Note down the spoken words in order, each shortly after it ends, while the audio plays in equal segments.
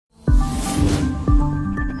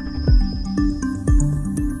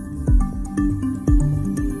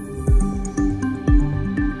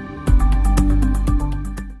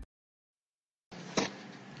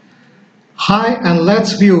Hi, and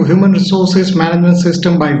let's view Human Resources Management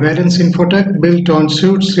System by Variance Infotech built on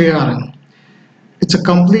SuiteCRM. It's a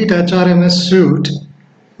complete HRMS suite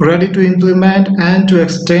ready to implement and to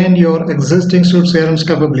extend your existing SuiteCRM's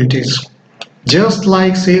capabilities. Just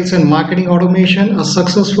like sales and marketing automation, a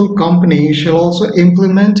successful company shall also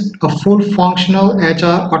implement a full functional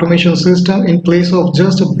HR automation system in place of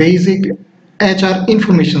just a basic HR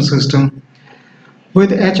information system.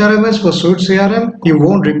 With HRMS for SuiteCRM, you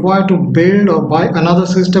won't require to build or buy another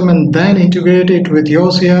system and then integrate it with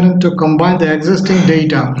your CRM to combine the existing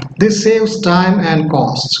data. This saves time and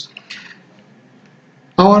costs.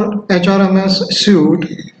 Our HRMS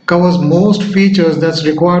suite covers most features that's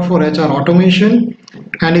required for HR automation,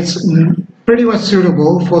 and it's pretty much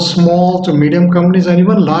suitable for small to medium companies and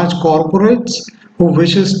even large corporates who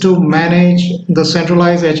wishes to manage the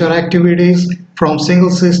centralized HR activities from single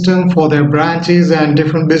system for their branches and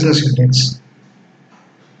different business units.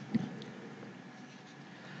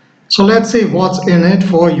 So let's see what's in it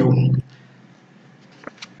for you.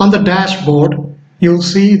 On the dashboard, you'll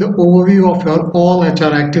see the overview of your all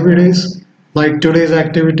HR activities like today's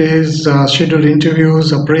activities, scheduled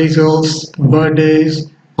interviews, appraisals, birthdays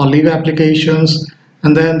or leave applications,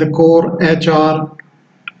 and then the core HR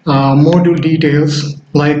module details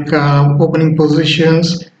like opening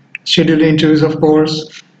positions, scheduled interviews, of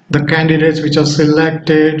course, the candidates which are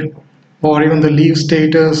selected, or even the leave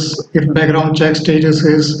status, if background check status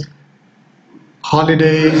is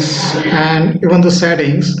holidays, and even the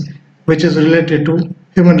settings which is related to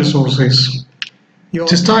human resources.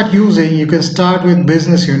 To start using, you can start with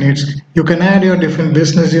business units. You can add your different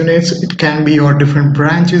business units. It can be your different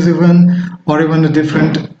branches even, or even the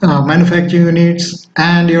different manufacturing units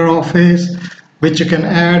and your office, which you can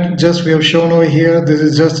add. Just we have shown over here. This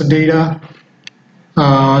is just the data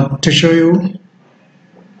to show you.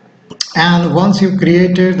 And once you've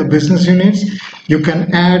created the business units, you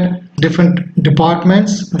can add different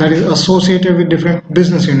departments that is associated with different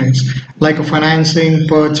business units, like a financing,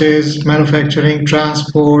 purchase, manufacturing,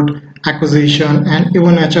 transport, acquisition, and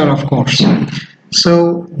even HR, of course.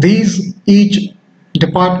 So these each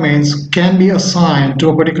departments can be assigned to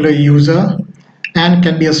a particular user and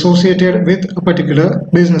can be associated with a particular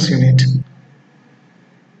business unit.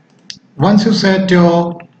 Once you set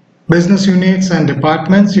your business units and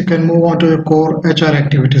departments, you can move on to the core HR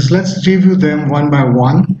activities. Let's review them one by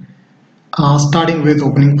one. Starting with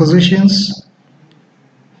opening positions.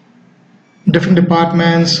 Different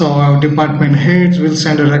departments or department heads will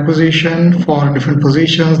send a requisition for different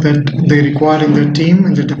positions that they require in their team,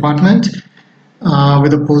 in the department,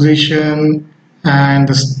 with a position, and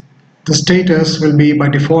the status will be by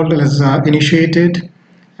default as initiated,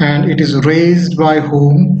 and it is raised by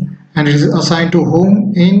whom, and it is assigned to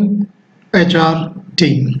whom in HR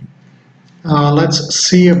team. Let's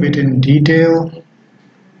see a bit in detail.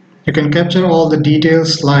 You can capture all the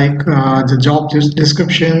details like the job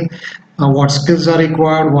description, what skills are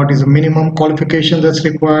required, what is the minimum qualification that's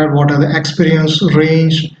required, what are the experience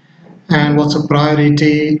range, and what's the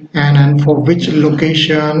priority, and for which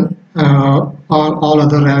location, or all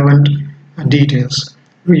other relevant details.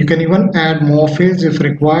 You can even add more fields if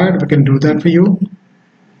required. We can do that for you.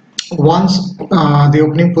 Once the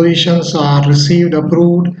opening positions are received,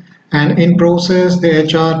 approved, and in process, the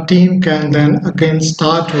HR team can then again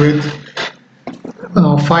start with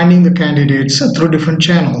finding the candidates through different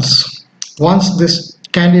channels. Once these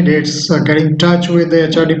candidates get in touch with the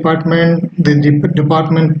HR department, the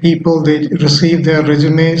department people, they receive their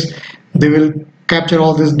resumes, they will capture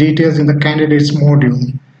all these details in the candidates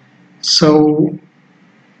module. So,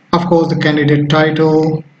 of course, the candidate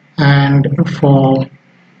title and for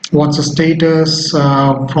what's the status,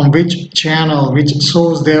 from which channel, which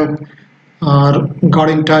source they have got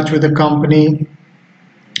in touch with the company.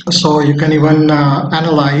 So you can even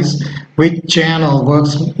analyze which channel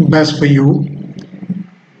works best for you.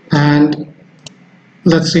 And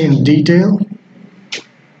let's see in detail.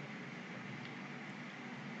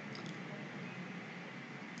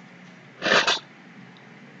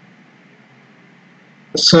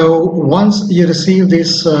 So once you receive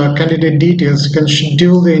these candidate details, you can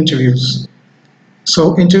schedule the interviews.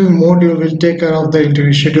 So interview module will take care of the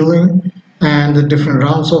interview scheduling and the different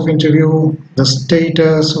rounds of interview, the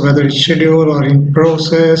status, whether it's scheduled or in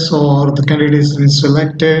process, or the candidate is been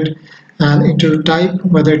selected, and interview type,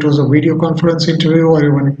 whether it was a video conference interview or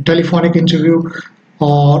even a telephonic interview,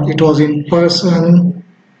 or it was in person,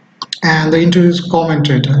 and the interview's comments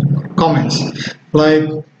like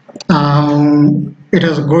it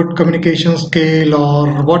has a good communication skill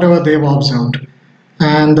or whatever they've observed,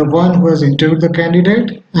 and the one who has interviewed the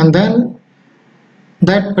candidate, and then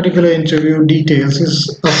that particular interview details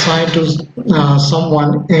is assigned to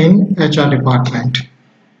someone in HR department.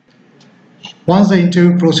 Once the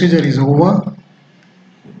interview procedure is over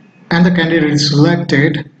and the candidate is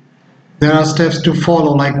selected, there are steps to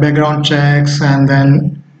follow like background checks and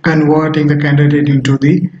then converting the candidate into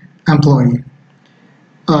the employee.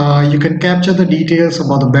 You can capture the details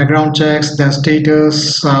about the background checks, their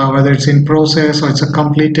status, whether it's in process or it's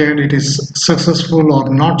completed, it is successful or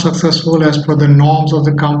not successful as per the norms of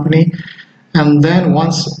the company. And then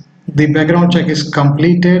once the background check is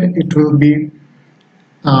completed, it will be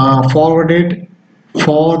forwarded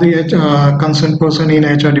for the concerned person in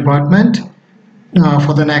HR department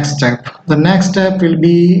for the next step. The next step will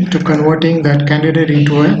be to converting that candidate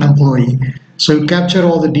into an employee. So you capture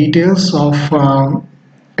all the details of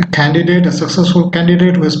a candidate, a successful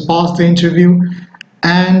candidate who has passed the interview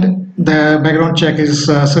and the background check is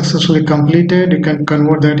successfully completed. You can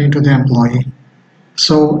convert that into the employee.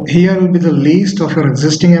 So here will be the list of your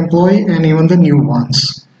existing employee and even the new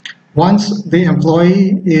ones. Once the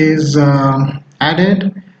employee is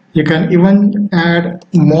added, you can even add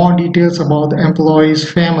more details about the employee's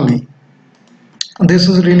family. This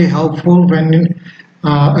is really helpful when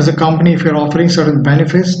as a company, if you're offering certain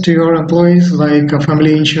benefits to your employees like a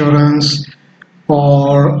family insurance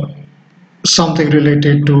or something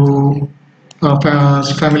related to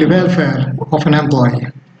family welfare of an employee.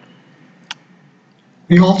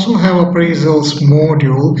 We also have appraisals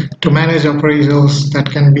module to manage appraisals that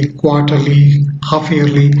can be quarterly,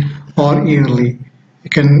 half-yearly or yearly. You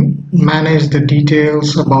can manage the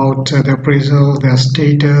details about the appraisal, their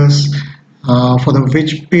status, for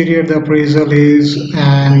which period the appraisal is,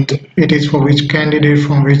 and it is for which candidate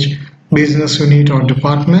from which business unit or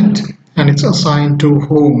department, and it's assigned to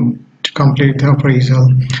whom to complete the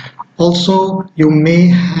appraisal. Also, you may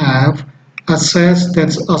have assets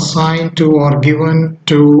that's assigned to or given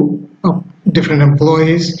to different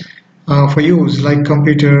employees for use, like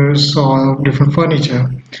computers or different furniture.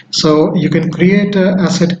 So you can create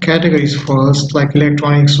asset categories first, like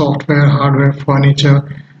electronic, software, hardware,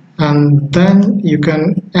 furniture, and then you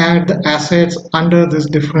can add the assets under these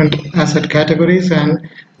different asset categories and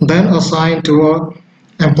then assign to an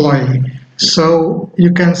employee. So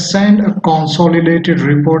you can send a consolidated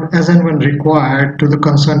report as and when required to the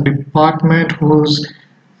concerned department who's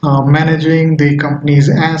managing the company's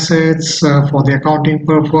assets for the accounting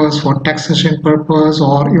purpose, for taxation purpose,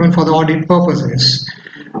 or even for the audit purposes.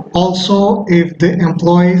 Also, if the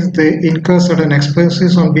employees, they incur certain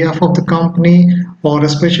expenses on behalf of the company, or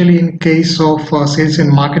especially in case of sales and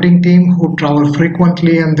marketing team who travel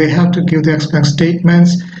frequently and they have to give the expense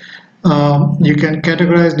statements, you can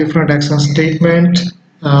categorize different expense statement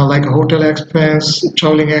like a hotel expense,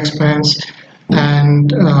 traveling expense,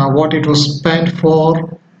 and what it was spent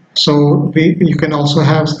for. So you can also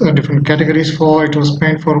have different categories for it was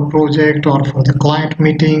spent for a project or for the client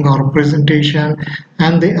meeting or presentation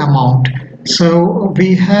and the amount. So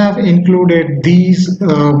we have included these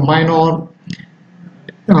minor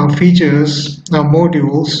features,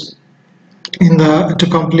 modules in to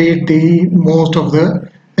complete the most of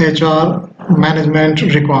the HR management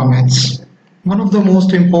requirements. One of the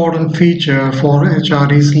most important feature for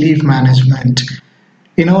HR is leave management.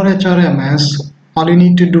 In our HRMS, all you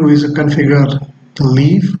need to do is configure the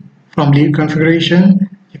leave. From leave configuration,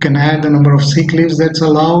 you can add the number of sick leaves that's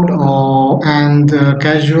allowed and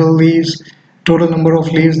casual leaves, total number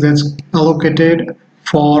of leaves that's allocated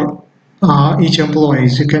for each employee.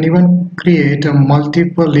 You can even create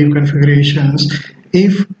multiple leave configurations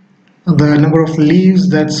if the number of leaves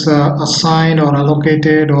that's assigned or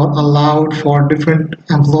allocated or allowed for different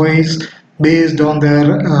employees based on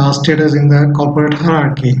their status in the corporate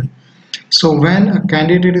hierarchy. So when a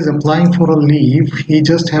candidate is applying for a leave, he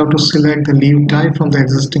just have to select the leave type from the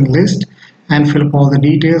existing list and fill up all the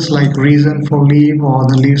details like reason for leave or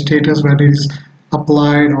the leave status, whether it is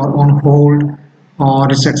applied or on hold or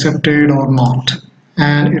it's accepted or not.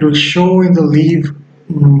 And it will show in the leave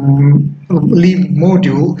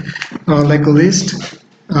module like a list,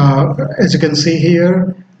 as you can see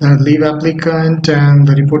here, the leave applicant and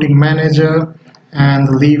the reporting manager, and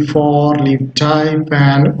the leave for, leave type,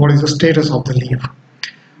 and what is the status of the leave.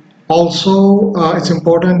 Also, it's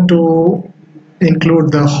important to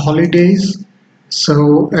include the holidays.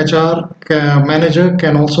 So HR manager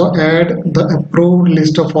can also add the approved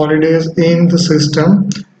list of holidays in the system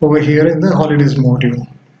over here in the holidays module.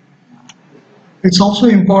 It's also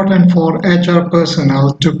important for HR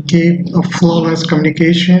personnel to keep a flawless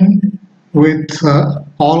communication with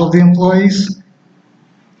all of the employees.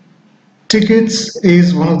 Tickets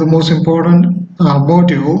is one of the most important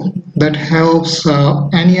module that helps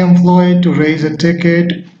any employee to raise a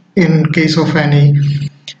ticket in case of any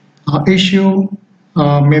issue.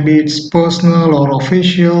 Maybe it's personal or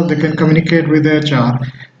official, they can communicate with HR.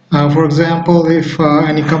 For example, if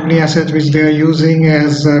any company asset which they are using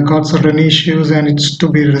has got certain issues and it's to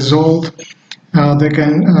be resolved, they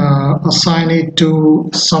can assign it to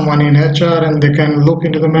someone in HR and they can look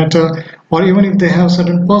into the matter. Or even if they have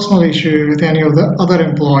certain personal issue with any of the other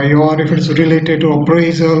employee, or if it's related to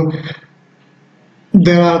appraisal,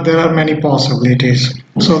 there are many possibilities.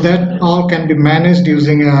 So that all can be managed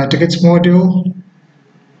using a tickets module.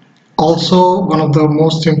 Also, one of the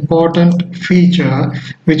most important feature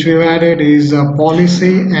which we've added is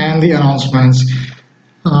policy and the announcements.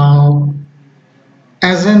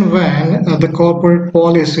 As and when the corporate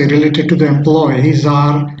policy related to the employees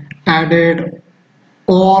are added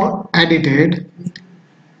or edited,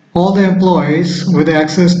 all the employees with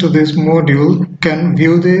access to this module can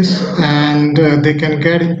view this, and they can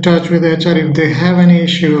get in touch with HR if they have any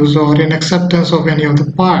issues or in acceptance of any of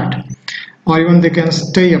the part, or even they can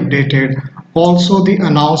stay updated. Also, the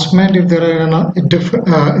announcement, if there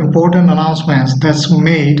are important announcements that's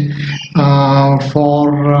made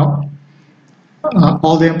for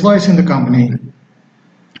all the employees in the company,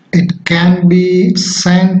 it can be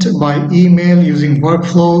sent by email using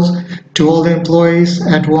workflows to all the employees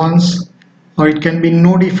at once, or it can be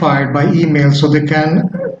notified by email so they can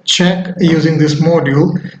check using this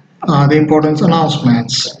module the important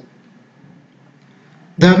announcements.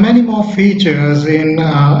 There are many more features in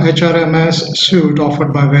HRMS suite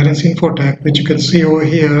offered by Variance Infotech, which you can see over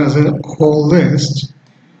here as a whole list.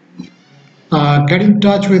 Get in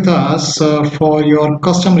touch with us for your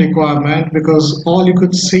custom requirement, because all you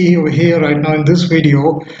could see over here right now in this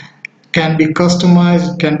video can be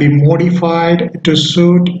customized, can be modified to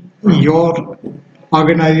suit your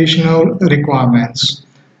organizational requirements.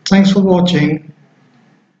 Thanks for watching.